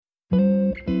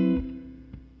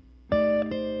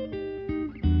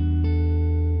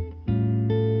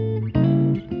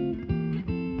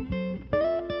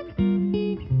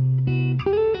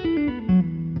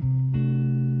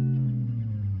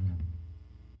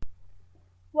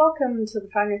Welcome to the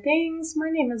Finer Things. My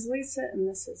name is Lisa, and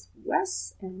this is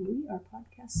Wes, and we are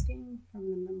podcasting from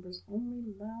the Members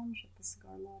Only Lounge at the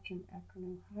Cigar Lodge in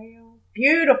Akron, Ohio.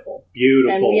 Beautiful.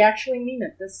 Beautiful. And we actually mean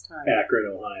it this time.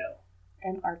 Akron, Ohio.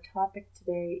 And our topic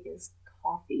today is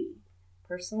coffee.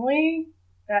 Personally,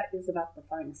 that is about the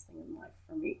finest thing in life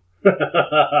for me.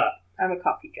 I'm a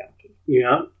coffee junkie.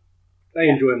 Yeah. I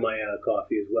enjoy my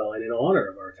coffee as well. And in honor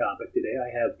of our topic today,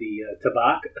 I have the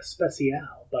Tabac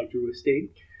Especial by Drew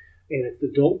Estate. And it's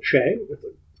the Dolce. It's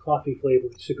a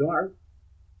coffee-flavored cigar.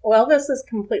 Well, this is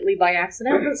completely by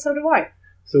accident, but so do I.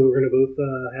 So we're going to both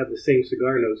have the same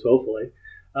cigar notes, hopefully.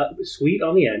 Sweet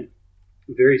on the end.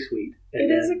 Very sweet.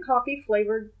 And it is a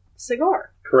coffee-flavored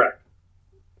cigar. Correct.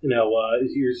 Now,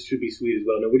 yours should be sweet as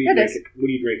well. Now, what are you drinking? What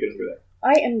are you drinking over there?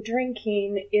 I am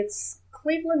drinking, it's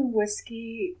Cleveland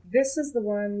whiskey. This is the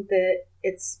one that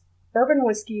it's bourbon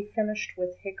whiskey finished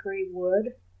with hickory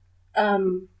wood. A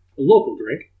local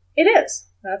drink. It is.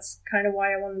 That's kind of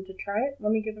why I wanted to try it.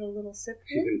 Let me give it a little sip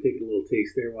here. She's going to take a little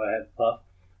taste there while I have a puff.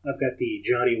 I've got the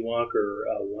Johnny Walker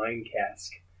wine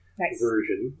cask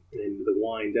version, and the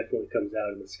wine definitely comes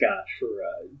out in the scotch for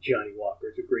Johnny Walker.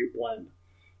 It's a great blend.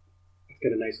 It's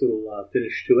got a nice little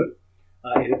finish to it.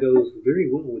 And it goes very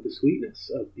well with the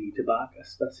sweetness of the Tabac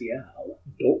Especial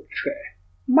Dolce.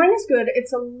 Mine is good.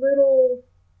 It's a little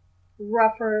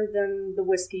rougher than the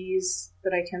whiskeys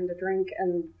that I tend to drink,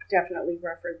 and definitely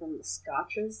rougher than the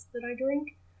scotches that I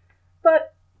drink.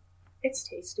 But it's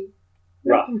tasty.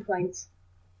 No complaints.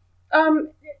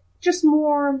 Just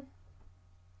more.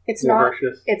 It's more not.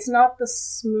 Harshness. It's not the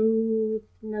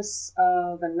smoothness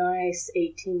of a nice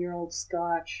 18-year-old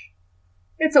scotch.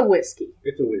 It's a whiskey.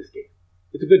 It's a whiskey.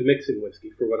 It's a good mixing whiskey,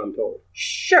 for what I'm told.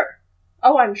 Sure.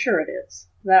 Oh, I'm sure it is.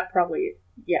 That probably,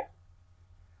 yeah.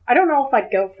 I don't know if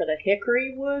I'd go for the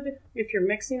hickory wood if you're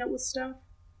mixing it with stuff.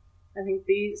 I think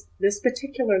this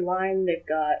particular line, they've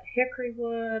got hickory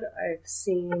wood. I've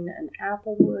seen an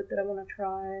apple wood that I want to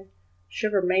try.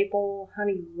 Sugar maple,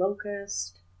 honey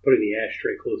locust. Putting the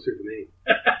ashtray closer to me.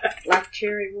 Black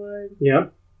cherry wood. Yeah?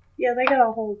 Yeah, they got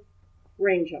a whole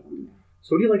range of them there.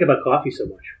 So what do you like about coffee so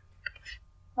much?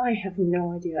 I have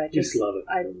no idea. I just love it.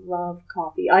 I love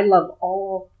coffee. I love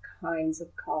all kinds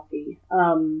of coffee.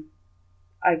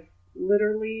 I've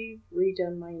literally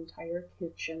redone my entire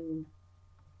kitchen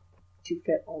to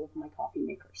fit all of my coffee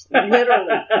makers. Literally.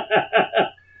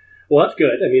 Well, that's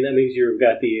good. I mean, that means you've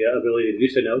got the ability to do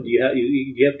so. Now,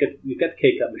 you've got the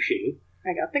K-Cup machine.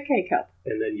 I got the K-Cup.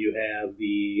 And then you have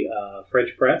the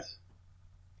French press.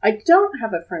 I don't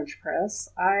have a French press.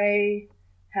 I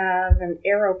have an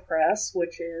AeroPress,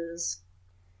 which is,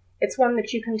 it's one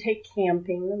that you can take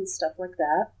camping and stuff like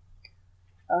that.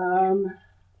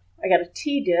 I got a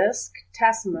tea disc,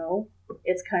 Tassimo.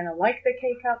 It's kind of like the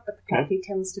K-Cup, but the coffee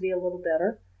tends to be a little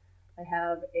better. I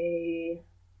have a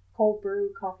cold brew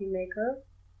coffee maker.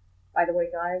 By the way,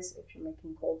 guys, if you're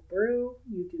making cold brew,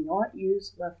 you do not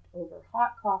use leftover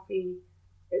hot coffee.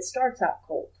 It starts out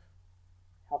cold.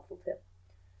 Helpful tip.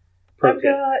 Pro tip.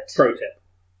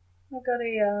 I've got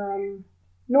a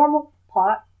normal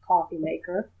pot coffee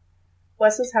maker.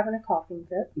 Wes is having a coughing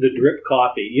fit. The drip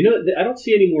coffee. You know, I don't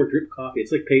see any more drip coffee.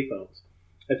 It's like payphones.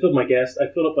 I went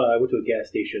to a gas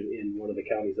station in one of the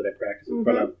counties that I practice in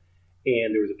front of, and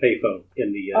there was a payphone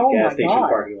in the gas station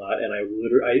parking lot, and I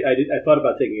thought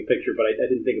about taking a picture, but I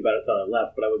didn't think about it until I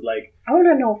left, but I was like, I want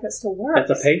to know if it still works.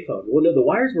 That's a payphone. Well, no, the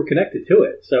wires were connected to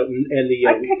it, so, and the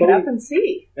I'd pick it up and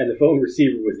see. And the phone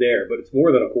receiver was there, but it's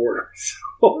more than a quarter.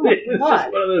 So it's just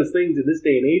one of those things in this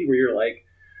day and age where you're like,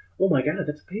 oh my God,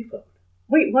 that's a payphone.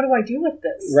 Wait, what do I do with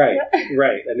this? Right,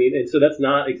 right. I mean, and so that's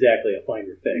not exactly a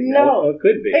finder thing. No. It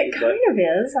could be. It kind of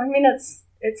is. I mean,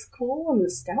 it's cool and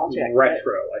nostalgic.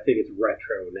 Retro. I think it's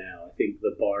retro now. I think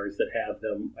the bars that have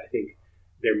them, I think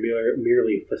they're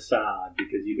merely a facade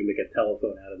because you can make a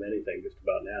telephone out of anything just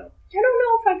about now. I don't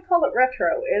know if I'd call it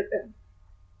retro.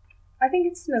 I think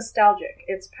it's nostalgic.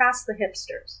 It's past the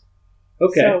hipsters.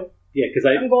 Okay. So, yeah, because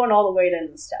I'm going all the way to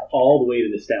nostalgia. All the way to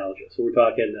nostalgia. So we're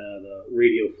talking the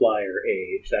radio flyer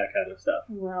age, that kind of stuff.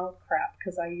 Well, crap,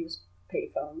 because I use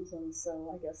payphones, and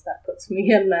so I guess that puts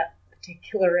me in that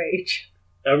particular age.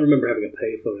 I remember having a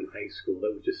payphone in high school.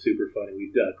 That was just super funny.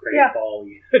 We'd crank call.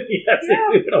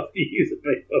 What else do you use a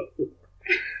payphone for?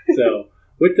 So,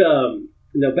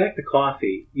 now back to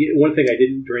coffee. One thing I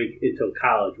didn't drink until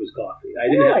college was coffee. I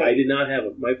did not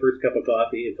have my first cup of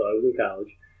coffee until I was in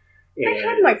college. And I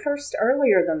had my first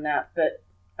earlier than that, but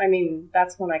I mean,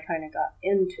 that's when I kind of got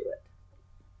into it.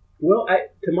 Well,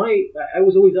 I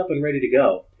was always up and ready to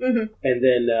go. Mm-hmm. And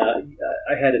then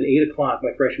I had an 8 o'clock,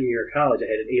 my freshman year of college,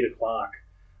 I had an 8 o'clock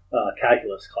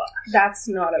calculus class. That's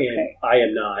not okay. And I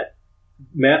am not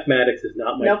mathematics is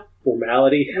not my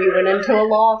formality. We went into a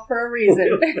law for a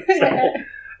reason.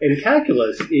 And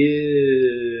calculus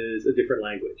is a different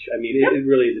language. I mean, it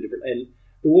really is a different. And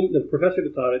the professor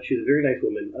that taught it, she's a very nice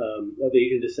woman of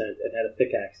Asian descent and had a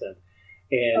thick accent.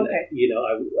 And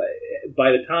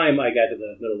by the time I got to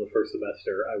the middle of the first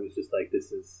semester, I was just like,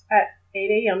 "This is at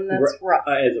 8 a.m. That's rough."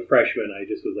 As a freshman, I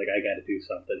just was like, "I got to do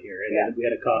something here." And then we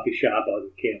had a coffee shop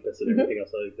on campus and everything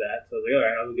else like that. So I was like, "All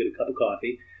right, I'll get a cup of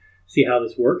coffee, see how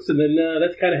this works." And then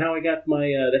that's kind of how I got my.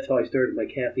 That's how I started my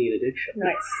caffeine addiction.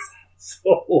 Nice.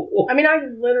 So I mean, I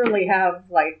literally have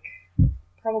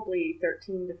probably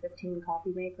 13 to 15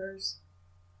 coffee makers.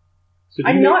 So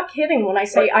I'm not kidding when I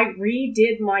say I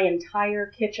redid my entire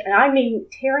kitchen. And I mean,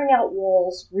 tearing out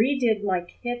walls, redid my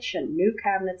kitchen, new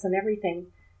cabinets and everything,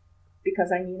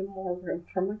 because I needed more room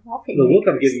for my coffee makers. The look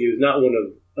I'm giving you is not one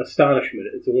of astonishment.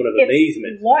 It's one of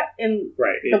amazement. What in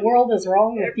the world is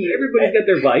wrong with you? Everybody's got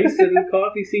their vice, and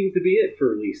coffee seems to be it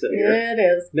for Lisa here. It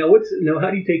is. Now,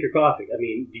 how do you take your coffee? I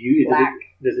mean, Black.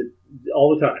 Does it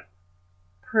all the time?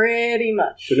 Pretty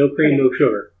much. So no cream, no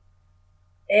sugar?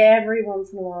 Every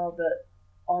once in a while, but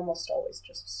almost always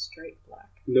just straight black.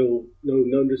 No,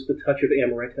 just a touch of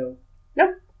amaretto?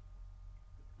 No.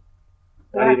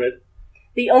 Not even.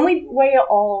 The only way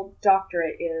I'll doctor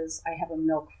it is I have a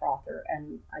milk frother,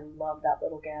 and I love that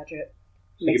little gadget.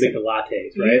 So you make the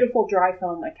lattes, right? Beautiful dry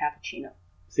foam, a cappuccino.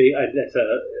 See,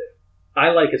 I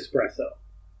like espresso.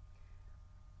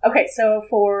 Okay, so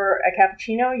for a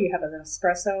cappuccino, you have an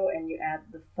espresso, and you add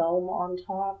the foam on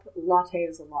top. Latte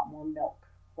is a lot more milk.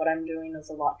 What I'm doing is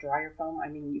a lot drier foam. I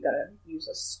mean, you gotta use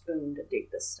a spoon to dig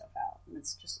this stuff out, and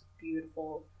it's just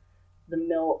beautiful. The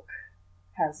milk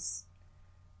has...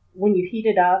 When you heat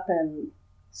it up and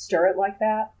stir it like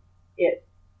that, it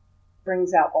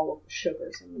brings out all of the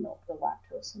sugars in the milk, the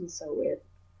lactose, and so it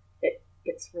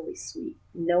gets really sweet.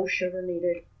 No sugar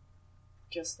needed,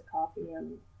 just the coffee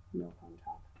and milk on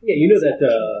top. Yeah, you know that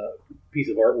piece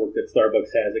of artwork that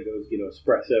Starbucks has that goes,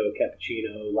 espresso,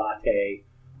 cappuccino, latte,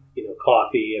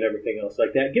 coffee, and everything else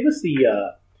like that. Give us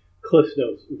the Cliff's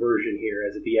Notes version here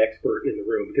as the expert in the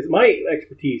room, because my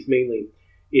expertise mainly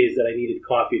is that I needed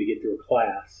coffee to get through a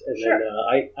class, and then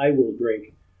I will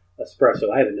drink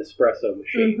espresso. I have an espresso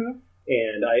machine,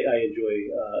 and I enjoy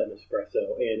an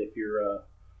espresso. And if you're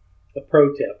a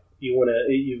pro tip, you want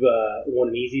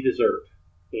an easy dessert,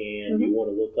 and you want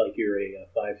to look like you're a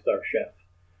 5-star chef,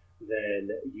 then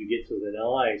you get some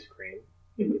vanilla ice cream,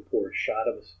 and you pour a shot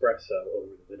of espresso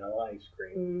over the vanilla ice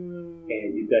cream,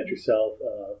 and you've got yourself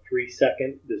a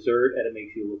 3-second dessert, and it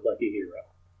makes you look like a hero.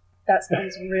 That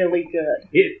sounds really good.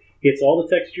 It hits all the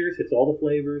textures, hits all the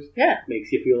flavors. Yeah,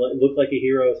 makes you look like a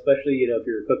hero, especially if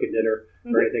you're cooking dinner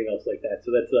or anything else like that.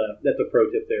 So that's a pro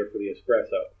tip there for the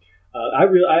espresso. I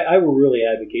will really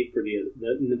advocate for the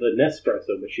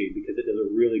Nespresso machine, because it does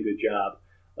a really good job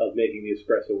of making the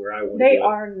espresso where I want to. They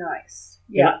are nice.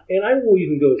 Yeah, and I will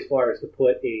even go as far as to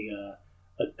put a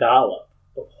dollop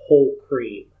of whole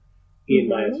cream in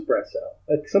my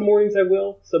espresso. Some mornings I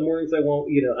will, some mornings I won't.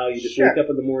 You know how you just wake up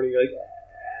in the morning, you're like,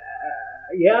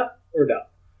 yeah or no.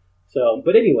 So,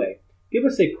 but anyway, give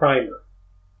us a primer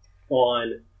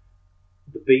on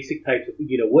the basic types of,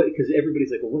 what, because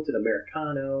everybody's like, well, what's an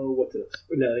Americano?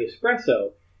 No, the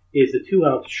espresso is a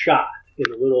 2-ounce shot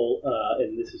in a little,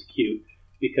 and this is cute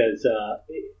because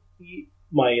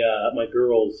my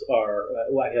girls are,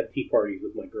 I have tea parties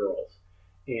with my girls.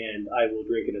 And I will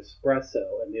drink an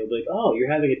espresso, and they'll be like, "Oh,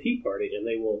 you're having a tea party," and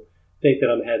they will think that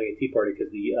I'm having a tea party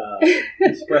because the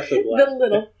espresso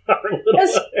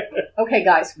glass. Okay,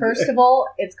 guys. First of all,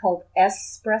 it's called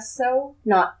espresso,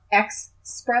 not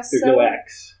expresso. There's no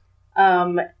X.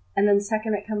 And then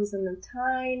second, it comes in a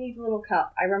tiny little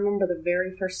cup. I remember the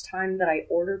very first time that I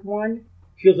ordered one.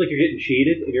 Feels like you're getting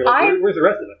cheated, and you're like, "Where's the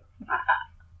rest of it?"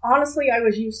 Honestly, I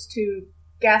was used to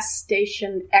gas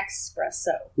station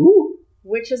espresso. Ooh.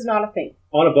 Which is not a thing.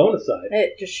 On a bonus side.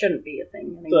 It just shouldn't be a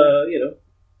thing anymore. It's,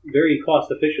 very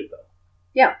cost efficient, though.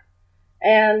 Yeah.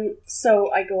 And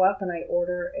so I go up and I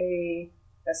order a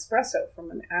espresso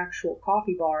from an actual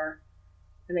coffee bar,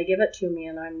 and they give it to me,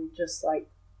 and I'm just like,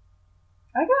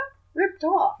 I got ripped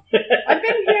off. I've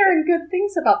been hearing good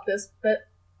things about this, but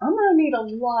I'm going to need a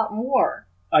lot more.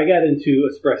 I got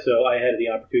into espresso. I had the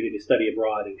opportunity to study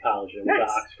abroad in college, and I went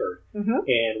to Oxford.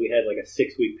 And we had like a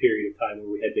 6-week period of time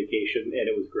where we had vacation, and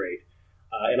it was great.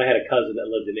 And I had a cousin that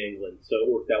lived in England, so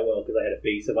it worked out well because I had a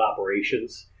base of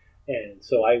operations. And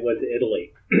so I went to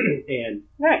Italy. And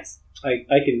nice. I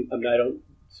don't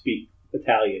speak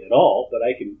Italian at all, but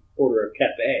I can order a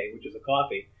cafe, which is a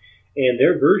coffee. And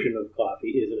their version of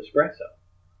coffee is an espresso.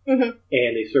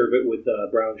 and they serve it with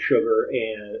brown sugar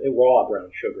and raw brown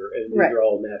sugar, and these are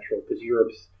all natural because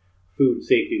Europe's food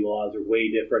safety laws are way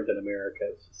different than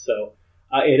America's. So,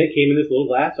 and it came in this little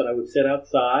glass, and I would sit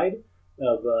outside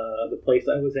of the place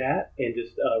I was at and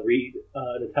just read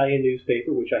an Italian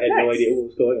newspaper, which I had no idea what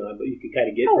was going on, but you could kind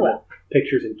of get from the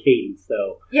pictures and cadence.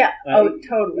 So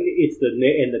totally. It's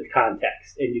the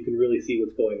context, and you can really see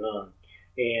what's going on.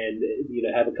 And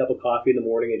have a cup of coffee in the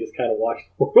morning and just kind of watch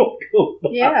the world go by.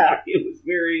 Yeah, it was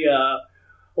very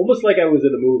almost like I was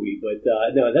in a movie. But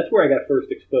no, that's where I got first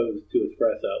exposed to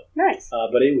espresso. Nice.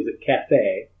 But it was a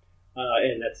cafe.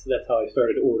 And that's how I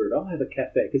started to order it. I'll have a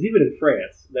cafe, because even in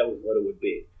France, that was what it would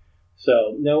be.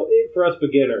 So, no, for us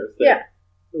beginners,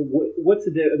 what's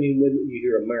the difference? I mean, when you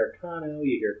hear Americano,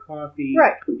 you hear coffee,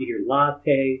 you hear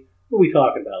latte. What are we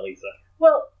talking about, Lisa?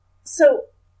 Well, so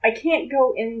I can't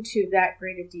go into that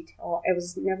great a detail. I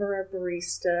was never a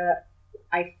barista.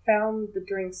 I found the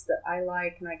drinks that I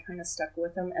like, and I kind of stuck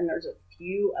with them. And there's a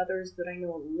few others that I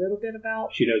know a little bit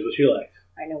about. She knows what she likes.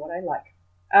 I know what I like.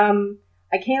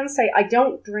 I can say I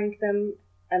don't drink them,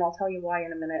 and I'll tell you why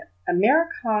in a minute.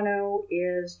 Americano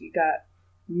is, you got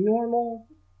normal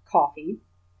coffee,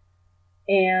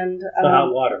 and... it's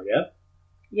hot water, yeah?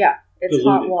 Yeah, it's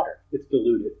diluted. Hot water. It's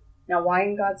diluted. Now, why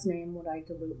in God's name would I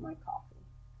dilute my coffee?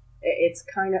 It's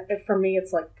kind of, for me,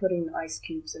 it's like putting ice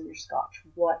cubes in your scotch.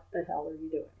 What the hell are you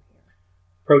doing here?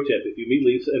 Pro tip, if you meet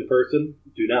Lisa in person,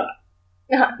 do not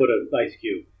put an ice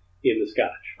cube in the scotch.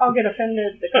 I'll get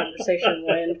offended. The conversation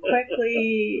will end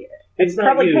quickly. It's not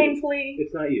probably you. Painfully.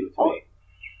 It's not you. It's me.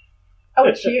 Oh,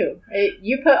 it's you.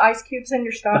 You put ice cubes in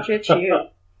your scotch. It's you.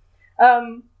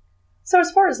 So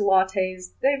as far as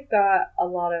lattes, they've got a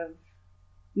lot of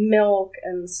milk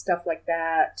and stuff like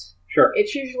that. Sure.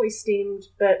 It's usually steamed,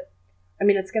 but I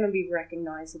mean, it's going to be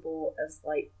recognizable as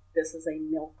like this is a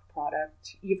milk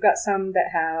product. You've got some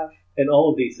that have. And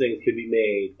all of these things can be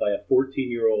made by a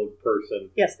 14-year-old person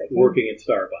working at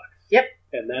Starbucks. Yep.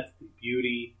 And that's the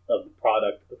beauty of the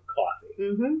product of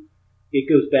coffee. Mm-hmm. It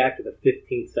goes back to the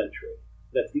 15th century.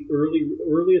 That's the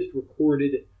earliest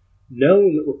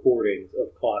known recordings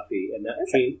of coffee, and that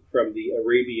came from the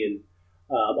Arabian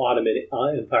Ottoman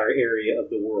Empire area of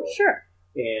the world. Sure.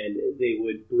 And they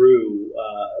would brew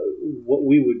what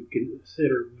we would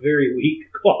consider very weak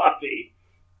coffee.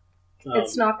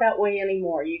 It's not that way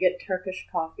anymore. You get Turkish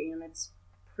coffee, and it's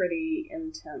pretty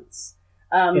intense.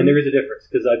 And there is a difference,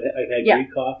 because I've had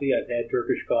Greek coffee, I've had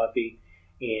Turkish coffee,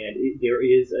 and there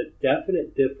is a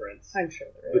definite difference. I'm sure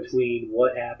there is. Between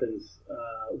what happens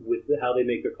with how they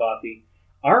make their coffee.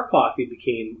 Our coffee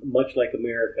became much like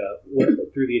America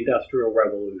through the Industrial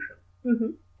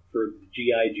Revolution for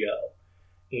G.I. Joe.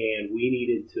 And we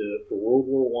needed to, for World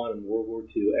War I and World War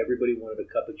II, everybody wanted a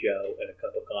cup of Joe and a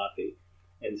cup of coffee.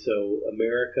 And so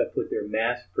America put their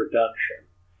mass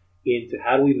production into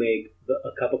how do we make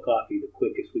a cup of coffee the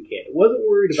quickest we can. It wasn't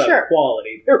worried about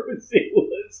quality. It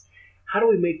was how do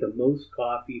we make the most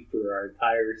coffee for our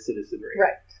entire citizenry.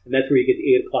 Right. And that's where you get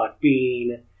the 8 o'clock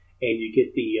bean, and you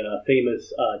get the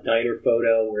famous diner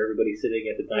photo where everybody's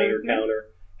sitting at the diner counter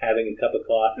having a cup of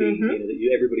coffee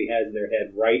that everybody has in their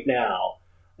head right now.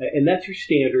 And that's your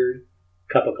standard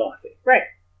cup of coffee. Right.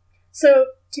 So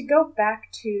to go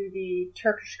back to the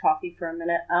Turkish coffee for a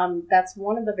minute, that's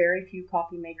one of the very few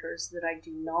coffee makers that I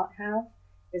do not have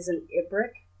is an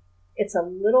Ibrick. It's a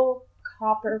little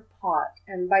copper pot,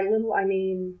 and by little I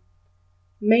mean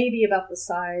maybe about the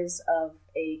size of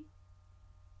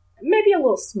maybe a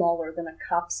little smaller than a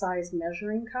cup-sized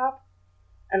measuring cup,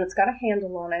 and it's got a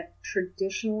handle on it.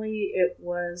 Traditionally, it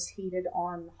was heated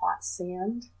on hot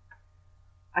sand.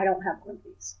 I don't have one of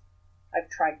these. I've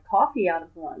tried coffee out of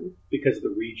one. Because of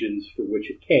the regions for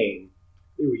which it came,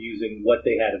 they were using what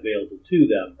they had available to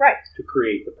them to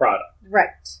create the product. Right.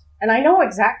 And I know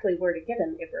exactly where to get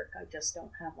an Ibrick. I just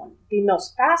don't have one. The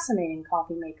most fascinating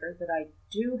coffee maker that I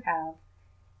do have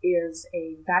is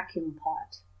a vacuum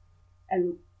pot.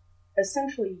 And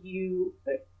essentially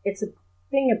it's a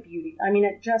thing of beauty. I mean,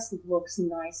 it just looks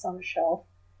nice on a shelf.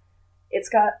 It's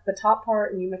got the top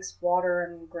part, and you mix water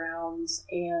and grounds,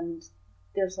 and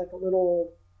there's like a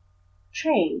little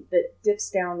chain that dips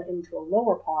down into a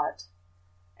lower pot,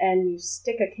 and you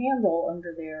stick a candle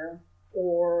under there,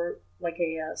 or like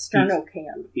a sterno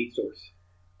can. Heat source.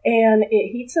 And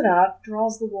it heats it up,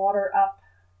 draws the water up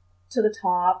to the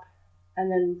top, and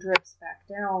then drips back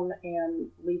down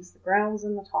and leaves the grounds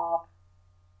in the top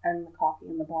and the coffee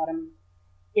in the bottom.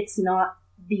 It's not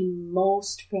the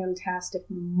most fantastic,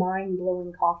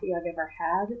 mind-blowing coffee I've ever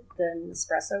had. The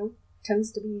Nespresso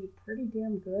tends to be pretty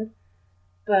damn good,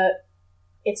 but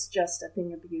it's just a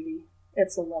thing of beauty.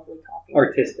 It's a lovely coffee.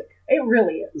 Artistic. It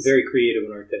really is. Very creative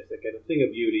and artistic. And the thing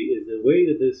of beauty is the way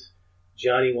that this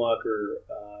Johnnie Walker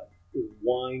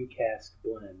wine cask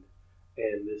blend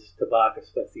and this Tabak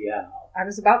Especial. I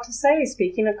was about to say,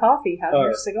 speaking of coffee, how's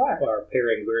your cigar? Are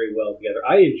pairing very well together.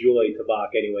 I enjoy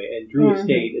Tabak anyway, and Drew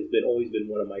Estate has always been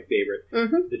one of my favorite.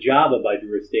 The Java by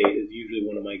Drew Estate is usually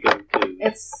one of my go-tos.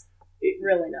 It's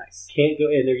really nice. Can't go,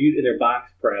 and they're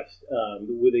box pressed.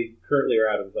 They currently are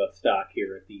out of stock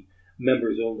here at the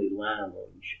members only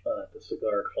lounge at the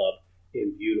Cigar Club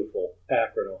in beautiful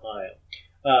Akron, Ohio.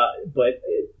 But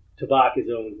Tabak is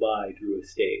owned by Drew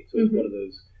Estate, so it's one of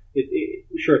those.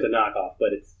 Sure, it's a knockoff,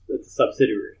 but it's a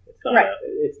subsidiary. It's not. Right.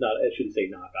 It's not. I shouldn't say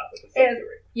knockoff. It's a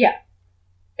subsidiary.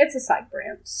 It's a side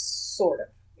brand, sort of.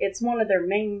 It's one of their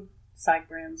main side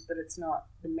brands, but it's not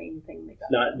the main thing they got.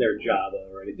 It's not their Java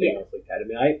or anything else like that. I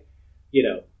mean,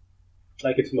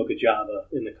 I could smoke a Java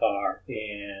in the car,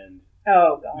 and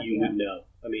you would know.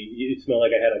 I mean, you'd smell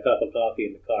like I had a cup of coffee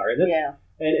in the car, and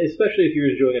and especially if you're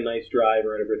enjoying a nice drive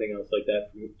or everything else like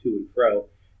that from to and fro.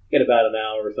 Get about an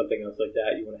hour or something else like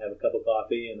that. You want to have a cup of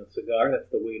coffee and a cigar. That's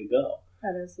the way to go.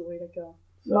 That is the way to go.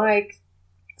 So. My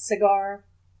cigar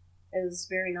is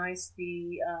very nice.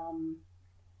 The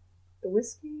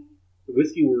whiskey. The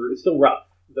whiskey it's still rough.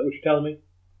 Is that what you're telling me?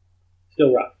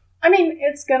 Still rough. I mean,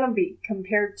 it's gonna be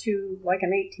compared to like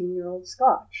an 18-year-old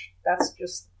Scotch. That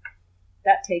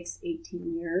takes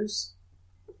 18 years.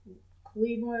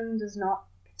 Cleveland is not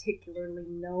particularly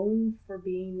known for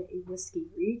being a whiskey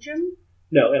region.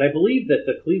 No, and I believe that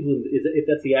the Cleveland if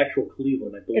that's the actual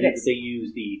Cleveland, I believe that they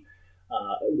use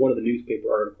one of the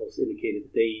newspaper articles indicated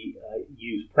that they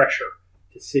use pressure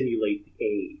to simulate the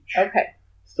age. Okay.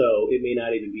 So it may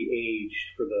not even be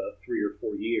aged for the 3 or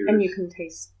 4 years. And you can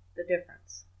taste the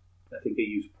difference. I think they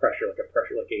use pressure like a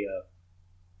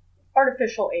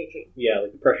artificial aging. Yeah,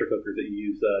 like the pressure cookers that you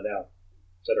use now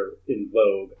that are in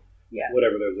vogue. Yeah.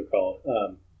 Whatever those are called.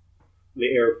 The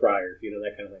air fryers,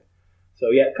 that kind of thing. So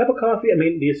yeah, a cup of coffee. I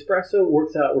mean, the espresso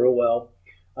works out real well.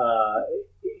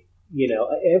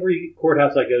 Every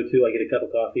courthouse I go to, I get a cup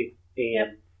of coffee,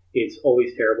 and it's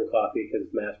always terrible coffee because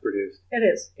it's mass produced. It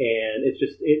is, and it's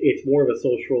just it's more of a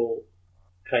social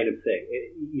kind of thing.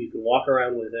 You can walk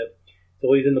around with it. It's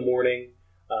always in the morning.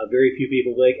 Very few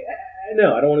people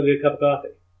no, I don't want to get a cup of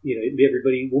coffee.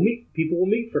 People will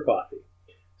meet for coffee.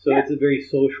 So it's a very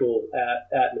social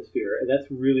atmosphere, and that's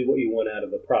really what you want out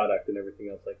of a product and everything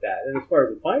else like that. And as far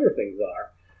as the finer things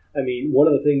are, I mean, one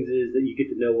of the things is that you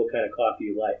get to know what kind of coffee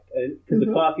you like. Because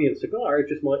the coffee and cigar, it's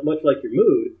just much like your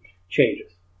mood,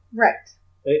 changes. Right.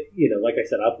 Like I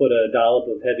said, I'll put a dollop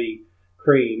of heavy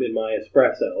cream in my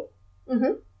espresso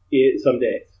some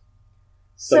days.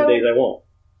 Some days I won't.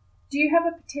 Do you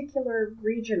have a particular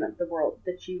region of the world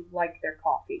that you like their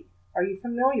coffee? Are you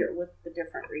familiar with the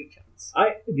different regions?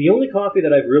 The only coffee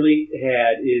that I've really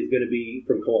had is going to be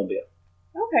from Colombia.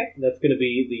 Okay. That's going to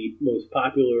be the most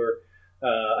popular.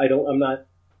 I don't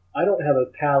have a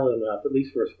palate enough, at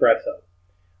least for espresso.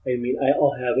 I mean,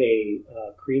 I'll have a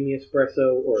creamy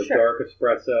espresso or a dark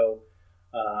espresso,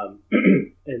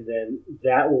 and then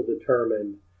that will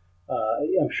determine.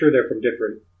 I'm sure they're from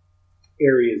different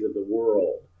areas of the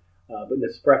world, but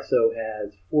Nespresso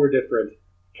has 4 different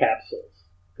capsules.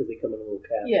 Because they come in a little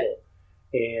capsule. Yeah.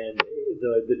 And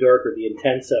the darker, the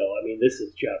Intenso, I mean, this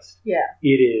is just... Yeah.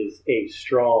 It is a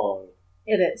strong...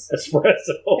 It is.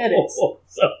 Espresso. It is.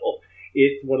 So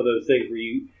it's one of those things where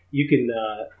you can...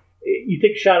 you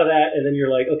take a shot of that, and then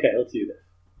you're like, okay, let's do this.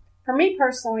 For me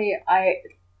personally,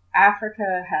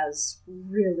 Africa has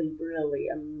really, really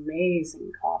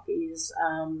amazing coffees.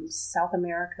 South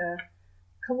America.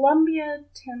 Colombia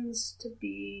tends to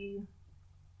be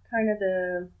kind of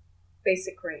the...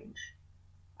 basic range.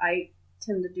 I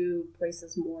tend to do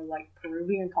places more like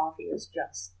Peruvian coffee is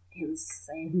just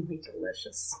insanely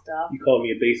delicious stuff. You call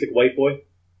me a basic white boy?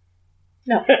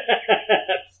 No.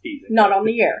 Teasing. Not on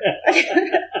the air.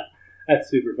 That's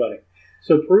super funny.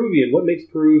 So Peruvian, what makes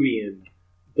Peruvian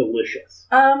delicious?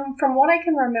 From what I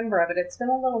can remember of it, it's been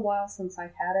a little while since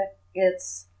I've had it.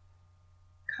 It's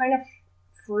kind of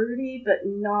fruity, but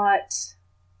not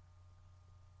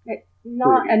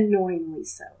fruity. Annoyingly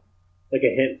so. Like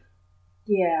a hint?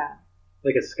 Yeah.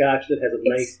 Like a scotch that has a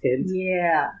nice hint?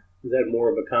 Yeah. Is that more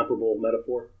of a comparable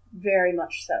metaphor? Very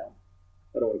much so.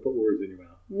 I don't want to put words in your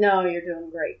mouth. No, you're doing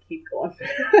great. Keep going.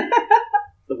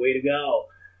 The way to go.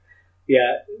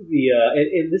 Yeah,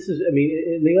 and this is, I mean,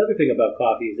 and the other thing about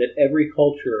coffee is that every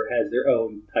culture has their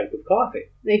own type of coffee.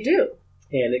 They do.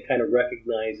 And it kind of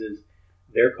recognizes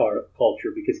their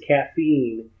culture because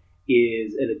caffeine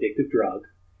is an addictive drug.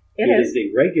 It is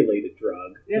a regulated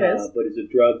drug. It is. But it's a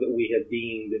drug that we have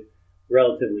deemed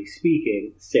relatively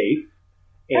speaking, safe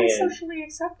and socially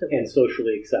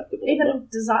acceptable. Even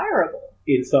desirable.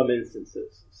 In some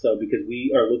instances. So because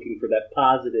we are looking for that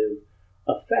positive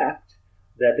effect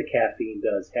that the caffeine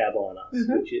does have on us,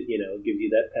 which, gives you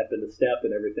that pep in the step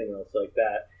and everything else like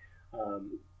that.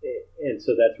 And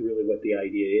so that's really what the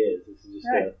idea is. Is just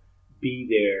to be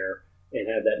there and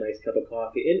have that nice cup of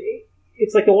coffee. And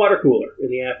it's like a water cooler in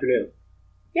the afternoon.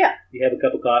 Yeah. You have a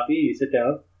cup of coffee, you sit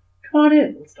down, come on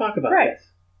in, let's talk about this.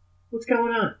 What's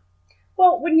going on?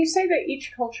 Well, when you say that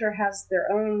each culture has their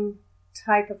own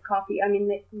type of coffee, I mean,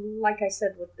 like I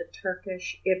said with the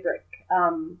Turkish ibrik,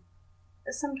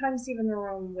 sometimes even their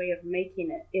own way of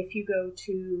making it. If you go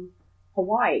to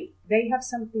Hawaii, they have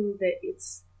something that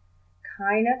it's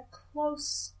kind of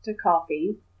close to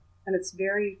coffee, and it's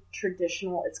very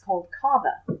traditional. It's called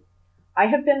kava. I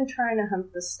have been trying to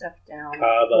hunt this stuff down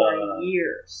for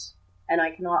years, and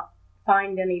I cannot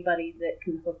find anybody that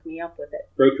can hook me up with it.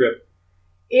 Road trip.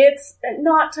 It's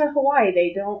not to Hawaii.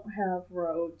 They don't have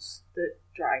roads that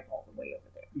drive all the way over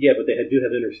there. Yeah, but they do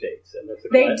have interstates, and that's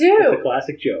do. It's a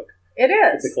classic joke. It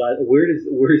is.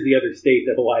 Where's the other state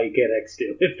that Hawaii connects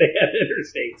to if they have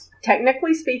interstates?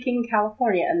 Technically speaking,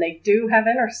 California, and they do have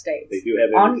interstates. They do have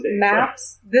interstates. On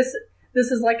maps, this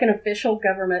is like an official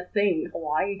government thing.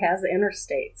 Hawaii has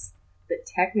interstates that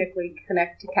technically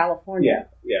connect to California.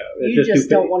 Yeah. You just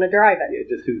don't want to drive it. Yeah,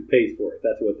 just who pays for it.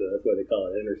 That's why they call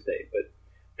it interstate. But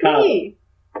kava.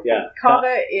 Yeah.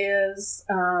 Kava is,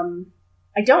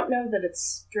 I don't know that it's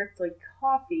strictly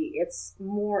coffee. It's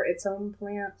more its own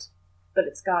plant, but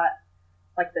it's got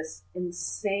like this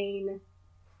insane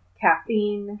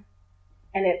caffeine,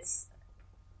 and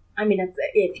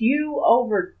if you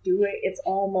overdo it, it's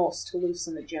almost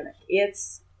hallucinogenic.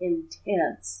 It's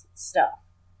intense stuff,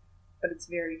 but it's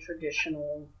very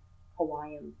traditional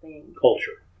Hawaiian thing.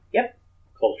 Culture. Yep.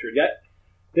 Culture. Yeah.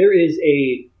 There is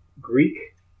a Greek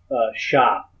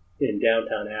shop in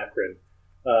downtown Akron,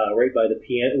 right by the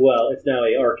piano. Well, it's now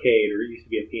an arcade, or it used to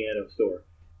be a piano store.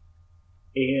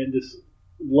 And this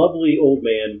lovely old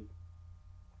man,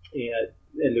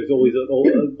 and there's always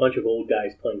a bunch of old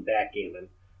guys playing backgammon.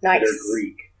 Nice. They're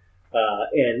Greek,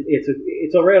 and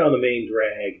it's right on the main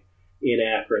drag in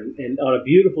Akron. And on a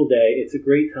beautiful day, it's a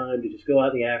great time to just go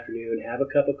out in the afternoon, have a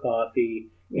cup of coffee,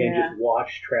 and just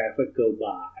watch traffic go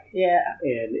by. Yeah.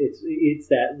 And it's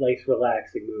that nice,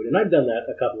 relaxing mood. And I've done that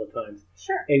a couple of times.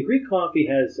 Sure. And Greek coffee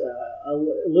has a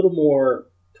little more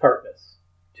tartness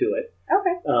to it.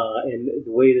 Okay. And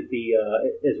the way that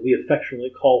as we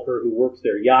affectionately call her who works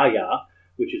there, Yaya,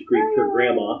 which is Greek for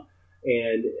grandma,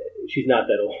 and she's not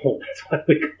that old, that's why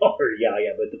we call her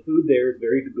Yaya. But the food there is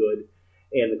very good,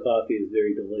 and the coffee is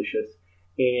very delicious.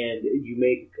 And you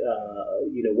make,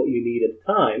 what you need at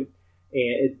the time,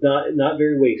 and it's not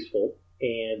very wasteful.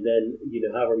 And then,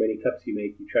 however many cups you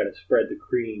make, you try to spread the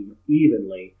cream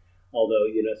evenly. Although,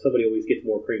 somebody always gets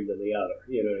more cream than the other.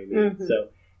 You know what I mean? Mm-hmm. So,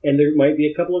 and there might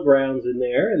be a couple of grounds in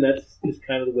there, and that's just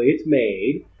kind of the way it's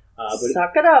made. But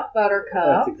suck it up,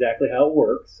 Buttercup. That's exactly how it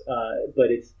works. But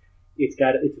it's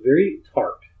very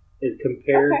tart as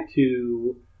compared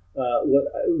to what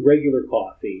regular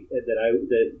coffee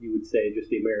that you would say just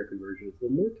the American version. It's a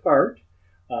little more tart.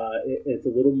 It's a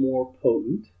little more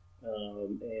potent.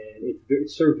 And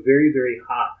it's served very, very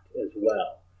hot as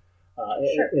well,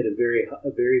 at a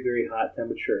very, very hot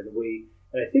temperature. And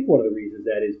I think one of the reasons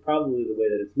that is probably the way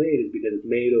that it's made is because it's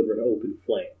made over an open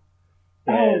flame.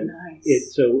 And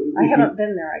nice. I haven't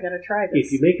been there. I got to try this.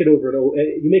 If you make it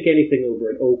you make anything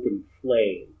over an open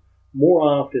flame, more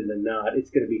often than not, it's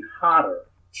going to be hotter.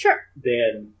 Sure.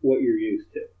 Than what you're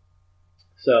used to.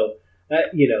 So.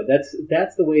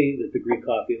 That's the way that the Greek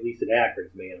coffee, at least in Akron,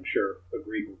 is made. I'm sure a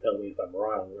Greek will tell me if I'm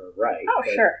wrong or right. Oh,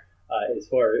 but, sure. As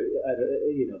far as,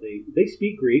 they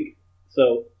speak Greek,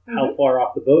 so how far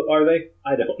off the boat are they?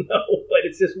 I don't know, but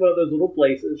it's just one of those little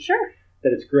places. Sure.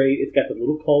 That it's great. It's got the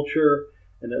little culture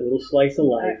and that little slice of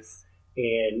life,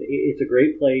 and it's a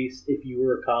great place if you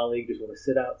were a colleague, just want to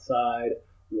sit outside,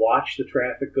 watch the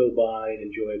traffic go by, and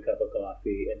enjoy a cup of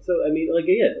coffee. And so,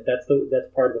 again, that's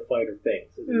part of the finer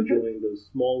things, is enjoying those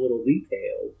small little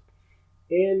details.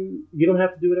 And you don't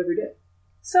have to do it every day.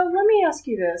 So let me ask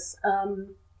you this.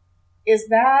 Is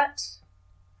that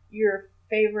your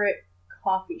favorite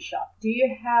coffee shop? Do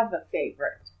you have a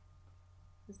favorite?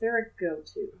 Is there a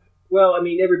go-to? Well,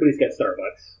 everybody's got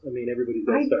Starbucks. Everybody's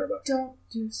got Starbucks. I don't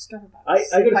do Starbucks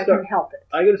if I can help it.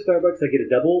 I go to Starbucks. I get a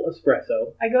double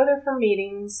espresso. I go there for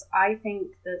meetings. I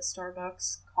think that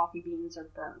Starbucks coffee beans are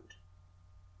burned.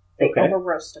 They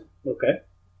over-roast them. Okay.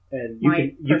 And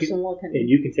personal opinion. And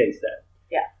you can taste that.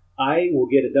 Yeah. I will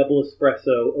get a double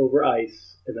espresso over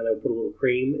ice, and then I will put a little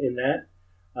cream in that.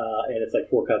 and it's like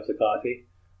 4 cups of coffee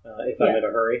if I'm in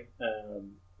a hurry.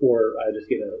 Or I just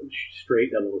get a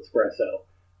straight double espresso,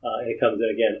 and it comes in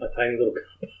again a tiny little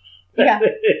cup. Yeah,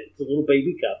 it's a little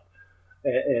baby cup,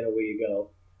 and away you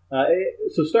go.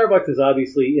 So Starbucks is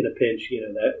obviously in a pinch,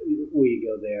 that way you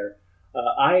go there.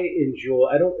 I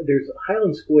enjoy. There's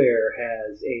Highland Square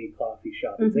has a coffee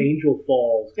shop. It's Angel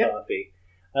Falls Coffee,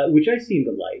 which I seem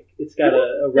to like. It's got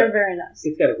they're very nice.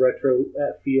 It's got a retro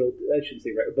feel. I shouldn't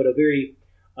say retro, but a very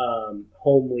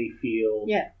homely feel.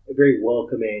 Yeah, a very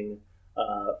welcoming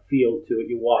feel to it.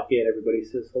 You walk in, everybody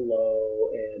says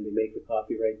hello, and they make the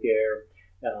coffee right there.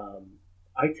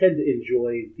 I tend to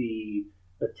enjoy the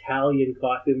Italian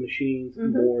coffee machines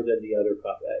more than the other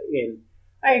coffee. And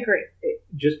I agree.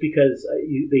 Just because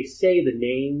they say the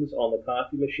names on the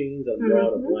coffee machines, I'm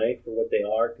drawing a blank for what they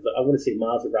are, because I want to say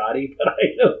Maserati, but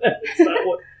I know that's not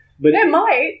what. But it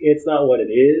might. It's not what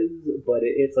it is, but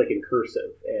it's like in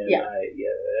cursive. And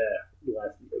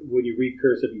when you read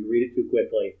cursive, you read it too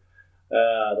quickly.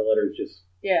 The letters just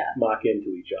mock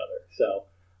into each other. So,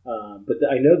 but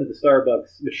I know that the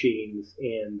Starbucks machines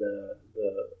and the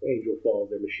Angel Falls,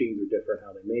 their machines are different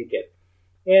how they make it.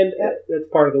 And that's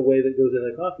part of the way that goes into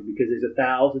the coffee, because there's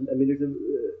there's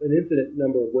an infinite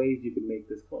number of ways you can make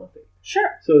this coffee.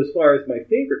 Sure. So as far as my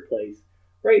favorite place,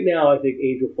 right now I think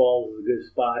Angel Falls is a good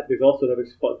spot. There's also another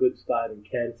good spot in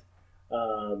Kent,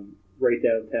 right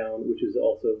downtown, which is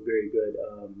also very good.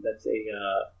 That's a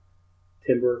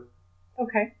Timber.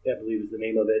 Okay. I believe is the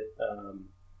name of it.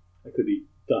 I could be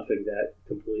duffing that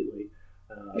completely.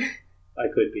 I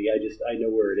could be. I know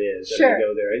where it is. Sure. And I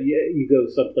go there. And you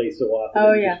go someplace so often.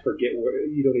 Oh, you just forget where.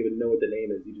 You don't even know what the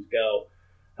name is. You just go.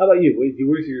 How about you?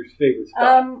 Where's your favorite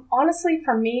spot? Honestly,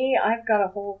 for me, I've got a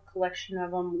whole collection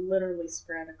of them literally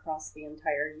spread across the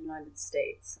entire United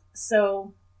States.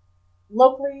 So,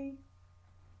 locally,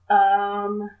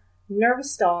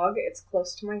 Nervous Dog. It's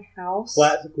close to my house.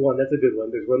 Classic one. That's a good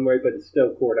one. There's one right by the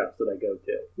Stowe Courthouse that I go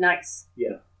to. Nice.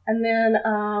 Yeah. And then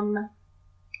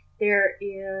there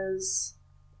is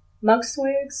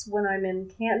Mugswigs when I'm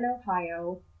in Canton,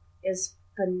 Ohio, is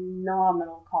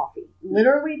phenomenal coffee.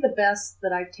 Literally the best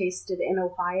that I've tasted in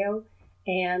Ohio,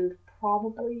 and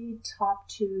probably top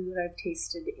 2 that I've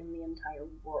tasted in the entire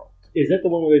world. Is that the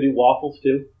one where they do waffles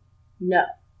too? No.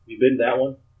 You been to that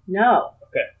one? No.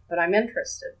 Okay. But I'm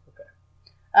interested.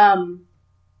 Okay.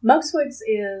 Mugswigs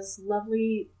is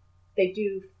lovely. They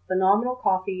do phenomenal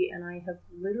coffee, and I have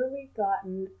literally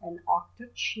gotten an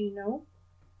Octocino.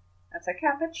 That's a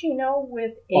cappuccino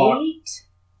with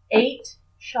eight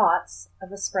shots of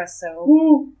espresso.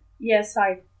 Woo. Yes,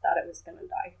 I thought it was going to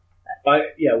die.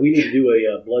 We need to do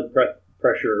a blood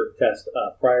pressure test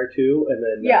prior to, and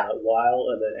then while,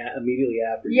 and then immediately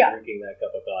after you're drinking that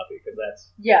cup of coffee, because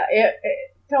that's... Yeah,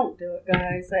 don't do it,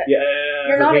 guys.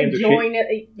 You're not enjoying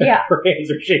it. Yeah. Her hands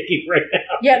are shaking right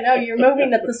now. Yeah, no, you're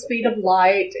moving at the speed of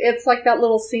light. It's like that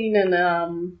little scene in,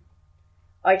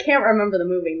 I can't remember the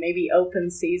movie, maybe Open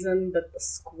Season, but the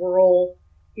squirrel,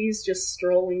 he's just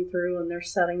strolling through and they're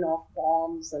setting off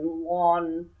bombs and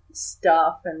lawn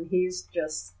stuff, and he's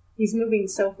moving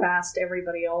so fast,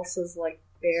 everybody else is like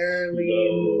barely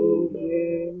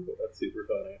moving. That's super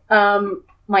funny.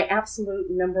 My absolute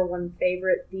number one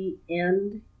favorite, The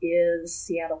End, is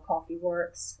Seattle Coffee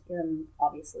Works in,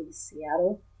 obviously,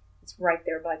 Seattle. It's right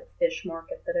there by the fish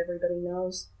market that everybody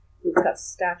knows. It's got a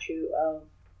statue of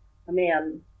a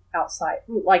man outside.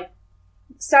 Like,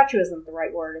 statue isn't the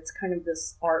right word. It's kind of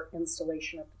this art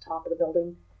installation at the top of the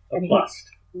building. A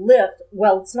bust.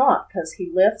 Well, it's not, because he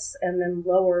lifts and then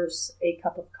lowers a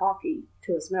cup of coffee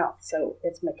to his mouth. So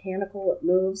it's mechanical, it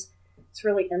moves. It's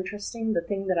really interesting. The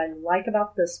thing that I like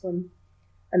about this one,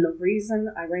 and the reason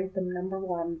I rank them number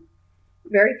one,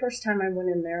 very first time I went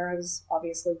in there, I was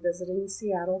obviously visiting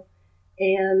Seattle,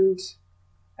 and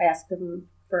I asked them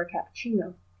for a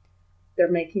cappuccino. They're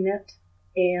making it,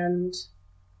 and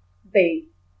they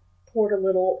poured a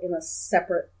little in a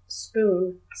separate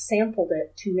spoon, sampled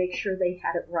it to make sure they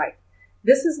had it right.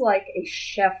 This is like a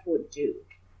chef would do.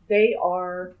 They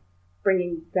are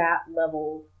bringing that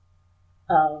level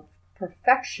of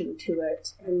perfection to it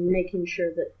and making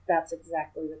sure that that's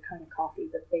exactly the kind of coffee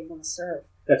that they want to serve.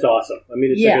 That's awesome. I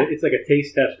mean, it's like a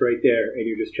taste test right there, and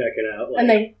you're just checking out. Like,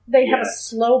 and they have a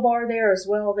slow bar there as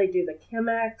well. They do the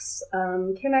Chemex.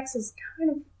 Chemex is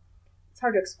kind of, it's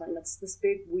hard to explain. It's this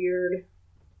big, weird,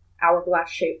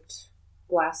 hourglass-shaped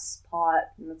glass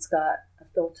pot, and it's got a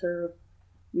filter.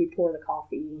 You pour the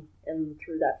coffee in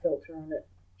through that filter, and it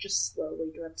just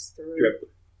slowly drips through.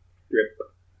 Drip.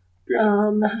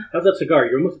 How's that cigar?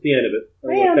 You're almost at the end of it. I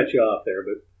don't want to cut you off there,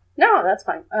 but No, that's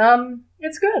fine.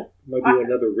 It's good. Might be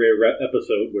another rare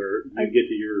episode where you get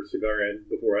to your cigar end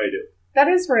before I do. That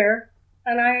is rare,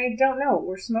 and I don't know.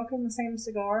 We're smoking the same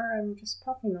cigar. I'm just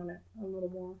puffing on it a little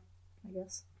more, I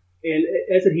guess. And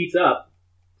as it heats up,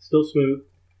 still smooth,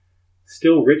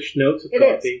 still rich notes of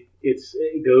coffee.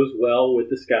 It goes well with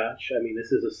the Scotch. I mean,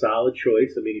 this is a solid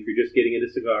choice. I mean, if you're just getting into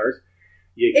cigars,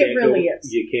 you can't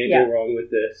go wrong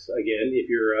with this. Again, if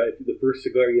you're the first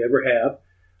cigar you ever have,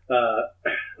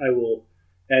 I will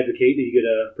advocate that you get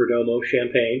a Perdomo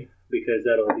champagne because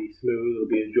that'll be smooth, it'll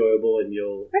be enjoyable, and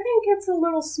I think it's a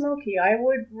little smoky. I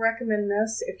would recommend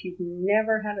this if you've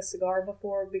never had a cigar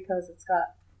before because it's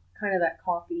got kind of that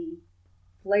coffee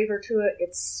flavor to it.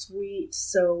 It's sweet,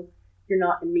 so you're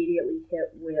not immediately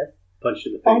hit with punched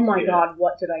in the face. Oh my God,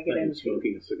 what did I get into?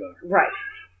 Smoking a cigar. Right.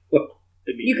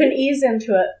 You can ease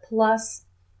into it. Plus,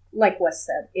 like Wes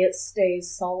said, it stays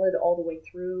solid all the way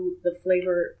through. The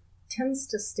flavor tends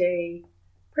to stay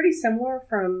pretty similar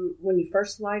from when you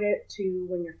first light it to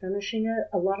when you're finishing it.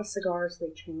 A lot of cigars, they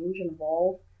change and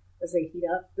evolve as they heat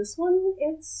up. This one,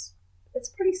 it's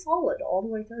pretty solid all the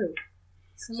way through.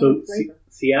 So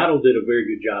Seattle did a very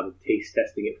good job of taste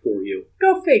testing it for you.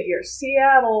 Go figure.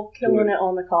 Seattle killing it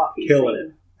on the coffee. Killing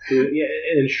it.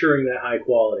 Yeah, ensuring that high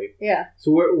quality. Yeah.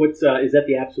 So what's is that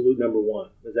the absolute number one?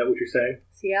 Is that what you're saying?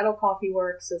 Seattle Coffee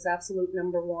Works is absolute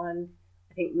number one.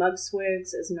 I think Mug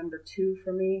Swigs is number 2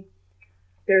 for me.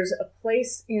 There's a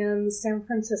place in San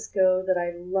Francisco that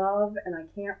I love, and I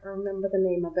can't remember the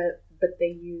name of it, but they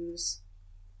use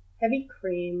heavy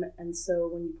cream, and so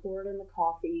when you pour it in the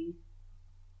coffee,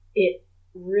 it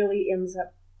really ends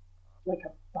up like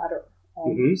a butter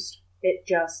almost. Mm-hmm. It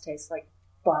just tastes like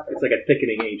butter. It's like a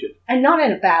thickening agent. And not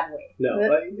in a bad way. No.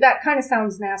 That kind of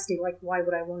sounds nasty, like why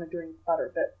would I want to drink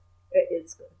butter, but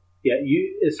it's good. Yeah,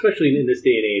 especially in this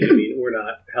day and age, I mean, we're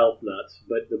not health nuts,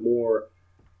 but the more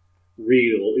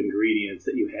real ingredients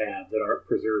that you have that aren't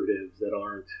preservatives, that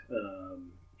aren't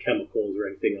chemicals or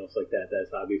anything else like that,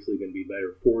 that's obviously going to be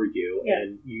better for you. Yeah.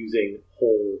 And using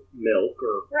whole milk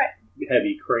or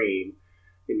heavy cream,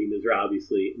 I mean, those are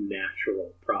obviously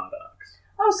natural products.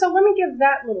 Oh, so let me give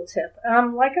that little tip.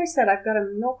 Like I said, I've got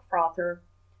a milk frother.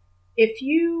 If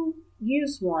you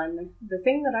use one, the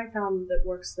thing that I found that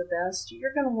works the best,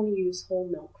 you're going to want to use whole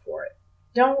milk for it.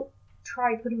 Don't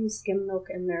try putting skim milk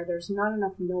in there. There's not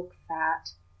enough milk fat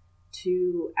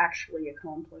to actually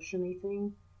accomplish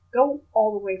anything. Go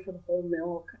all the way for the whole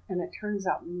milk, and it turns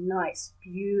out nice,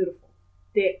 beautiful,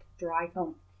 thick, dry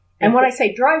foam. And when I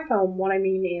say dry foam, what I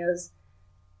mean is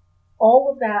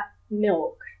all of that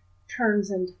milk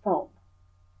turns into foam.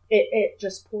 It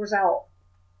just pours out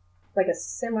like a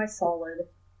semi-solid,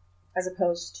 as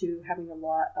opposed to having a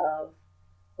lot of,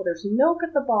 well, there's milk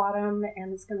at the bottom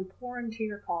and it's going to pour into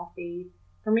your coffee.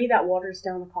 For me, that waters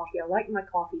down the coffee. I like my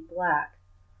coffee black,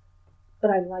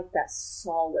 but I like that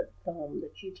solid foam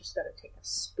that you just got to take a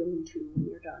spoon to when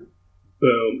you're done.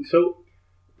 Boom. So,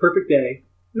 perfect day.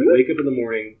 You wake up in the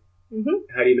morning.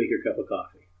 Mm-hmm. How do you make your cup of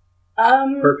coffee?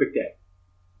 Perfect day.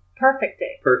 Perfect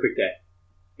day. Perfect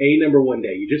day. Number 1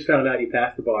 day. You just found out you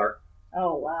passed the bar.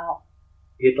 Oh, wow.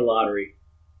 Hit the lottery.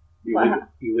 You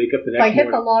wake up the next morning. If I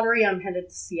hit the lottery, I'm headed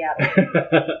to Seattle.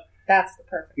 That's the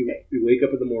perfect day. You wake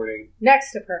up in the morning.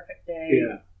 Next to perfect day.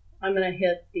 Yeah. I'm going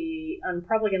to I'm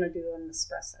probably going to do an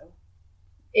espresso.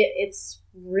 It's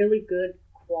really good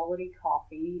quality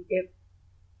coffee.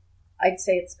 I'd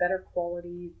say it's better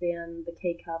quality than the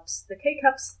K-Cups. The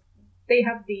K-Cups, they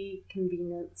have the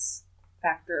convenience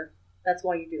factor. That's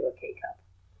why you do a K-Cup.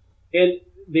 And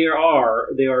they are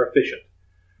efficient.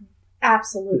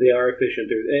 Absolutely. They are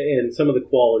efficient, and some of the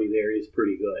quality there is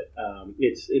pretty good.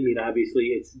 Obviously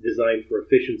it's designed for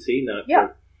efficiency, not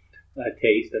for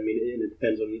taste. I mean, and it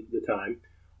depends on the time.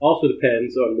 Also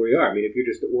depends on where you are. I mean, if you're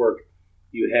just at work,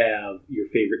 you have your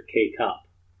favorite K-Cup.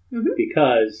 Mm-hmm.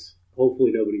 Because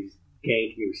hopefully nobody's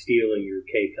ganking or stealing your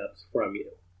K-Cups from you.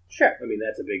 Sure. I mean,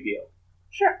 that's a big deal.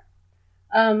 Sure.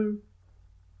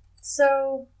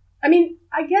 So, I mean,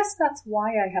 I guess that's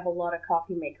why I have a lot of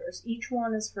coffee makers. Each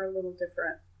one is for a little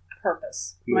different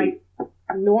purpose. My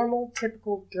normal,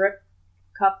 typical drip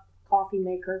cup coffee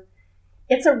maker,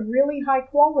 it's a really high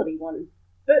quality one,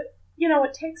 but,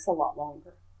 it takes a lot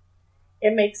longer.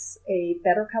 It makes a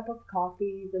better cup of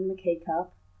coffee than the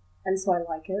K-Cup, and so I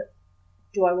like it.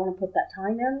 Do I want to put that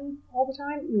time in all the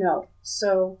time? No.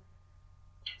 So,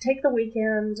 take the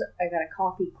weekend, I got a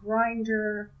coffee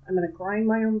grinder. I'm going to grind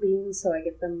my own beans so I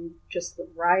get them just the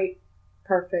right,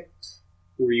 perfect.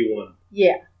 Where you want them.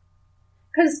 Yeah.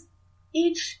 Because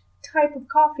each type of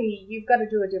coffee, you've got to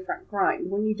do a different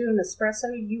grind. When you do an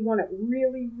espresso, you want it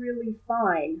really, really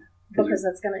fine because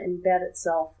that's going to embed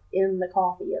itself in the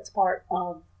coffee. It's part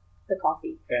of the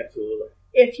coffee. Absolutely.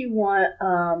 If you want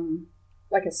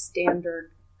like a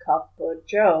standard cup of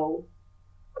Joe,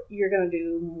 you're going to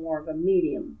do more of a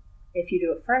medium. If you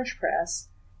do a French press,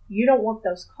 you don't want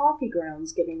those coffee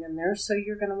grounds getting in there, so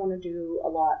you're going to want to do a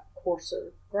lot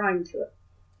coarser grind to it.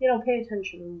 Pay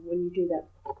attention when you do that.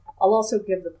 I'll also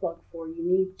give the plug for you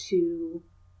need to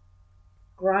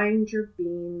grind your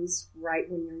beans right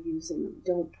when you're using them.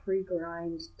 Don't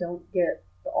pre-grind. Don't get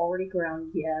the already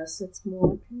ground. Yes, it's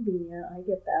more convenient. I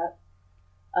get that.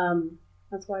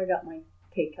 That's why I got my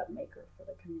K-Cup maker, for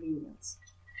the convenience.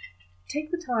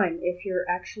 Take the time, if you're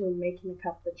actually making a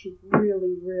cup that you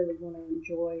really, really want to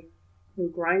enjoy,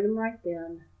 and grind them right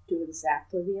then, do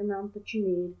exactly the amount that you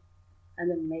need,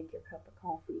 and then make your cup of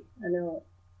coffee. And it'll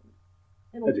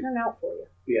turn out for you.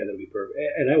 Yeah, that'll be perfect.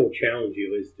 And I will challenge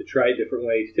you is to try different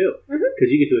ways, too.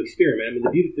 Because you get to experiment.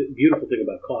 I mean, the beautiful thing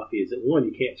about coffee is that, one,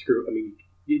 you can't screw... I mean,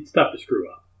 it's tough to screw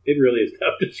up. It really is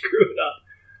tough to screw it up.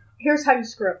 Here's how you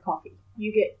screw up coffee.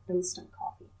 You get instant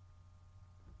coffee.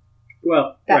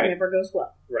 Well, that never goes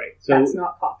well. Right. So that's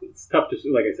not coffee. It's tough to,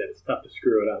 like I said, it's tough to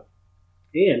screw it up.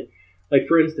 And, like,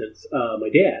 for instance, my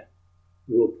dad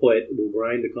will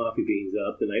grind the coffee beans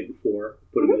up the night before,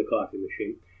 put them in the coffee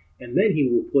machine, and then he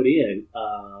will put in,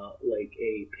 like,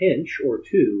 a pinch or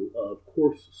two of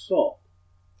coarse salt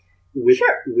with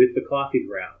the coffee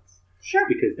grounds. Sure.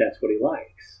 Because that's what he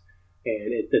likes.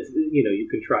 And you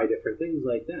can try different things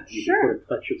like that. You can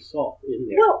put a touch of salt in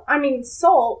there. Well, I mean,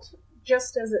 salt,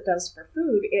 just as it does for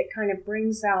food, it kind of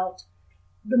brings out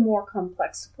the more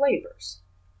complex flavors.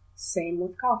 Same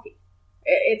with coffee.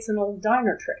 It's an old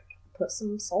diner trick. Put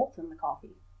some salt in the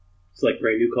coffee. It's like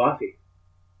brand new coffee.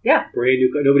 Yeah. Brand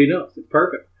new. Nobody knows. It's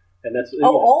perfect. And that's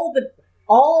all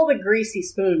the greasy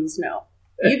spoons know.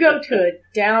 You go to a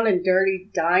down and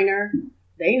dirty diner,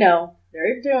 they know.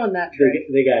 They're doing that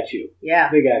trick. They got you. Yeah.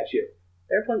 They got you.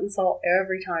 They're putting salt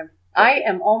every time. I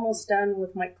am almost done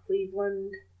with my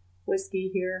Cleveland whiskey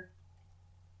here.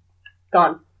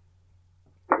 Gone.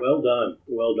 Well done.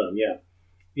 Well done. Yeah.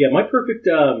 Yeah, my perfect,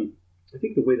 I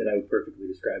think the way that I would perfectly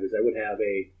describe is I would have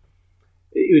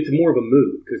it's more of a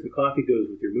mood, because the coffee goes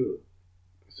with your mood.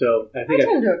 So I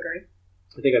tend to agree.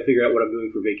 I think I figure out what I'm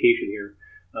doing for vacation here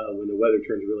when the weather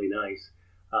turns really nice.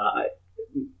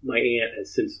 My aunt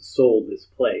has since sold this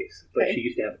place, but she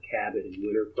used to have a cabin in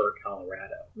Winter Park,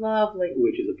 Colorado. Lovely.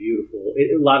 Which is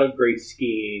a lot of great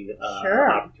skiing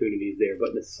opportunities there. But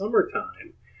in the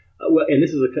summertime, and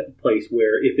this is a place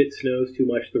where if it snows too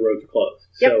much, the roads are closed.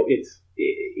 Yep. So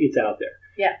it's out there.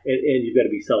 Yeah. And you've got to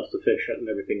be self-sufficient and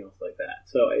everything else like that.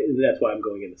 So that's why I'm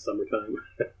going in the summertime.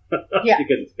 Yeah.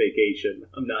 Because it's vacation.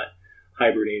 I'm not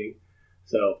hibernating.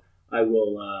 So I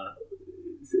will...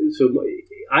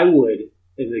 I would,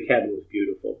 and the cabin was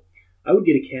beautiful, I would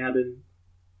get a cabin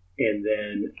and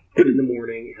then in the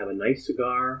morning have a nice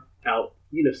cigar out,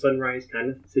 sunrise kind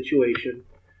of situation,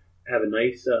 have a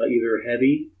nice, either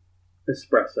heavy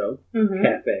espresso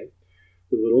cafe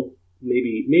with a little,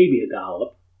 maybe a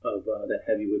dollop of that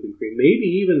heavy whipping cream, maybe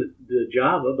even the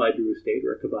Java by Drew Estate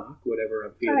or a Kabak, whatever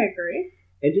I'm feeling. I agree.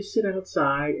 And just sit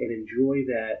outside and enjoy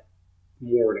that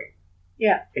morning.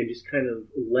 Yeah. And just kind of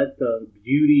let the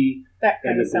beauty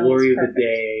and the glory of the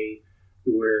day,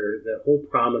 where the whole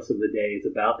promise of the day is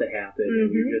about to happen,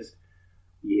 and you're just,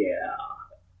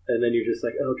 and then you're just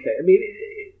like, okay. I mean,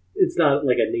 it's not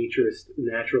like a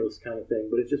naturalist kind of thing,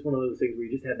 but it's just one of those things where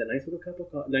you just have that nice little cup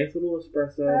of coffee, nice little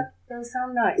espresso. That does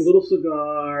sound nice. A little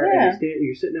cigar, and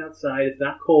you're sitting outside. It's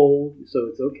not cold, so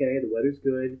it's okay. The weather's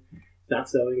good. Not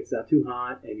snowing, it's not too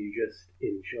hot, and you're just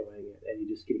enjoying it, and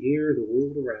you just can hear the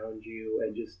world around you,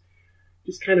 and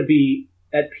just kind of be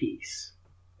at peace.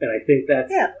 And I think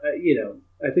that's,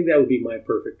 I think that would be my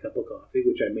perfect cup of coffee,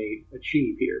 which I may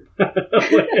achieve here when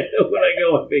I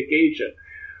go on vacation.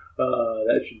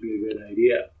 That should be a good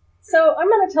idea. So I'm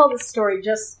going to tell this story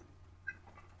just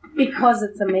because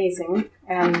it's amazing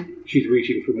and she's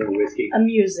reaching for more whiskey.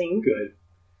 Amusing. Good.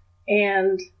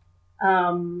 And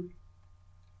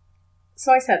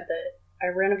so I said that I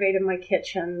renovated my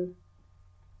kitchen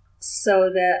so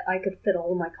that I could fit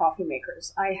all of my coffee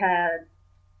makers.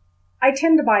 I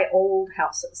tend to buy old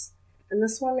houses, and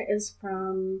this one is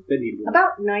from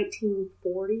about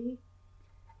 1940,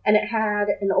 and it had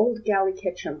an old galley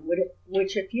kitchen,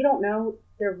 which if you don't know,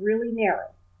 they're really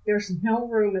narrow. There's no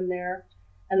room in there,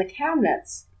 and the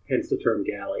cabinets, hence the term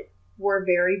galley, were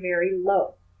very, very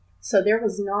low. So there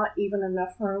was not even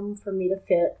enough room for me to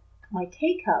fit my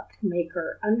K-Cup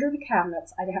maker under the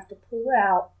cabinets. I'd have to pull it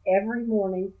out every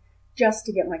morning just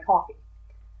to get my coffee.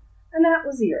 And that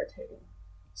was irritating.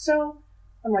 So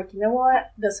I'm like, you know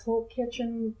what? This whole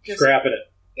kitchen just scrapping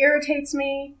it. Irritates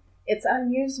me. It's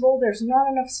unusable. There's not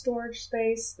enough storage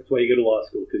space. That's why you go to law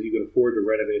school, because you can afford to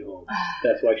renovate homes.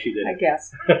 That's why she did it. I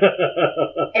guess.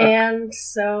 And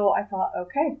so I thought,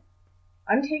 okay,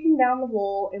 I'm taking down the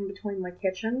wall in between my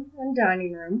kitchen and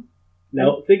dining room.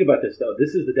 Now, think about this, though.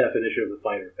 This is the definition of the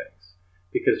finer things.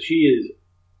 Because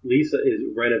Lisa is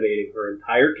renovating her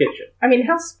entire kitchen. I mean,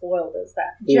 how spoiled is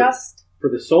that? For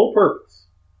the sole purpose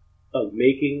of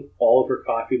making all of her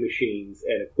coffee machines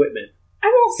and equipment. I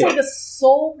won't say the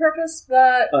sole purpose,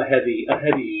 but a heavy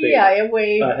favor. Yeah, it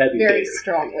weighed very favor.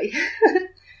 strongly.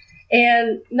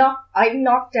 And I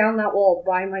knocked down that wall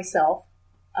by myself.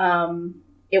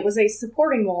 It was a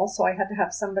supporting wall, so I had to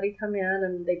have somebody come in,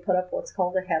 and they put up what's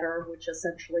called a header, which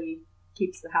essentially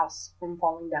keeps the house from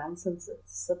falling down since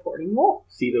it's a supporting wall.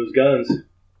 See those guns?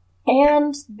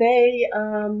 And they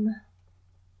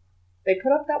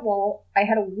put up that wall. I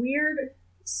had a weird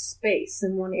space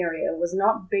in one area. It was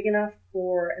not big enough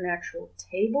for an actual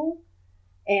table,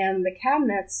 and the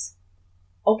cabinets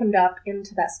opened up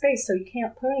into that space, so you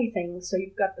can't put anything. So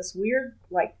you've got this weird,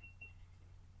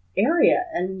 area,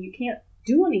 and you can't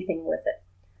do anything with it.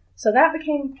 So that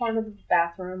became part of the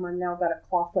bathroom. I've now got a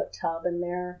clawfoot tub in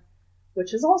there,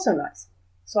 which is also nice.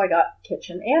 So I got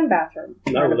kitchen and bathroom.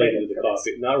 Not related to the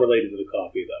coffee. Not related to the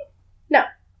coffee, though. No.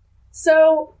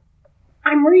 So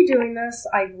I'm redoing this.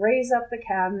 I raise up the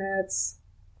cabinets,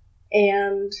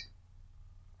 and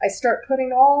I start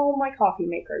putting all my coffee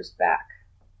makers back.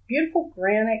 Beautiful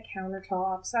granite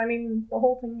countertops. I mean, the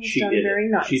whole thing was done very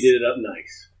nice. She did it up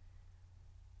nice.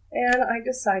 And I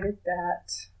decided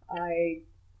that I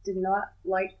did not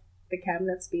like the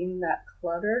cabinets being that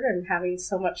cluttered and having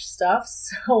so much stuff.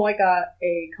 So I got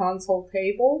a console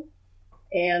table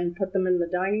and put them in the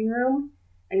dining room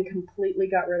and completely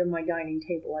got rid of my dining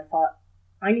table. I thought,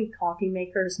 I need coffee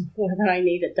makers more than I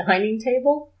need a dining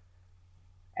table.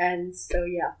 And so,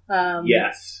 yeah.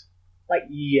 Yes.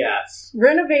 Yes.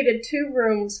 Renovated 2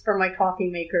 rooms for my coffee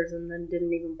makers and then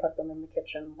didn't even put them in the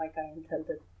kitchen like I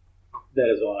intended. That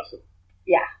is awesome.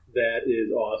 Yeah. That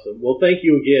is awesome. Well, thank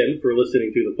you again for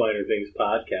listening to the Finer Things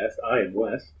podcast. I am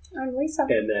Wes. I'm Lisa.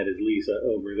 And that is Lisa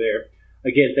over there.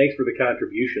 Again, thanks for the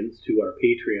contributions to our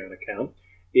Patreon account.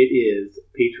 It is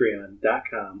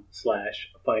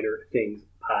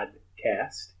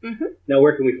patreon.com/finerthingspodcast. Mm-hmm. Now,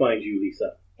 where can we find you,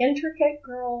 Lisa? Intricate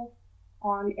Girl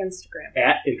on Instagram.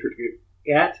 At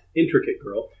Intricate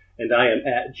Girl. And I am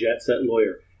at Jet Set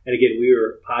Lawyer. And again, we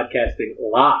are podcasting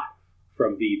live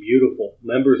from the beautiful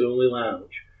Members Only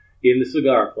Lounge in the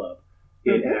Cigar Club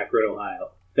in Akron,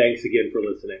 Ohio. Thanks again for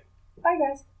listening. Bye,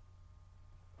 guys.